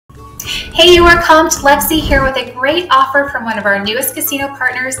Hey, URComped, Lexi here with a great offer from one of our newest casino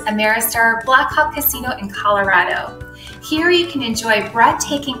partners, Ameristar Blackhawk Casino in Colorado. Here you can enjoy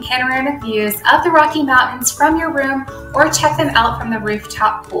breathtaking panoramic views of the Rocky Mountains from your room or check them out from the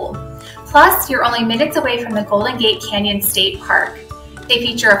rooftop pool. Plus, you're only minutes away from the Golden Gate Canyon State Park. They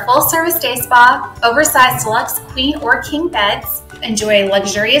feature a full-service day spa, oversized deluxe queen or king beds, enjoy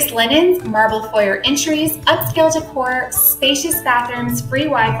luxurious linens, marble foyer entries, upscale decor, spacious bathrooms, free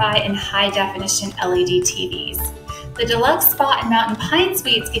Wi-Fi, and high-definition LED TVs. The deluxe spa and mountain pine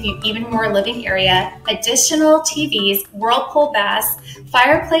suites give you even more living area, additional TVs, whirlpool baths,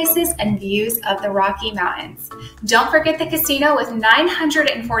 fireplaces, and views of the Rocky Mountains. Don't forget the casino with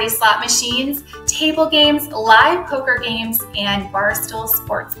 940 slot machines, table games, live poker games, and Barstool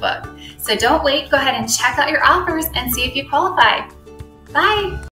Sportsbook. So don't wait, go ahead and check out your offers and see if you qualify. Bye!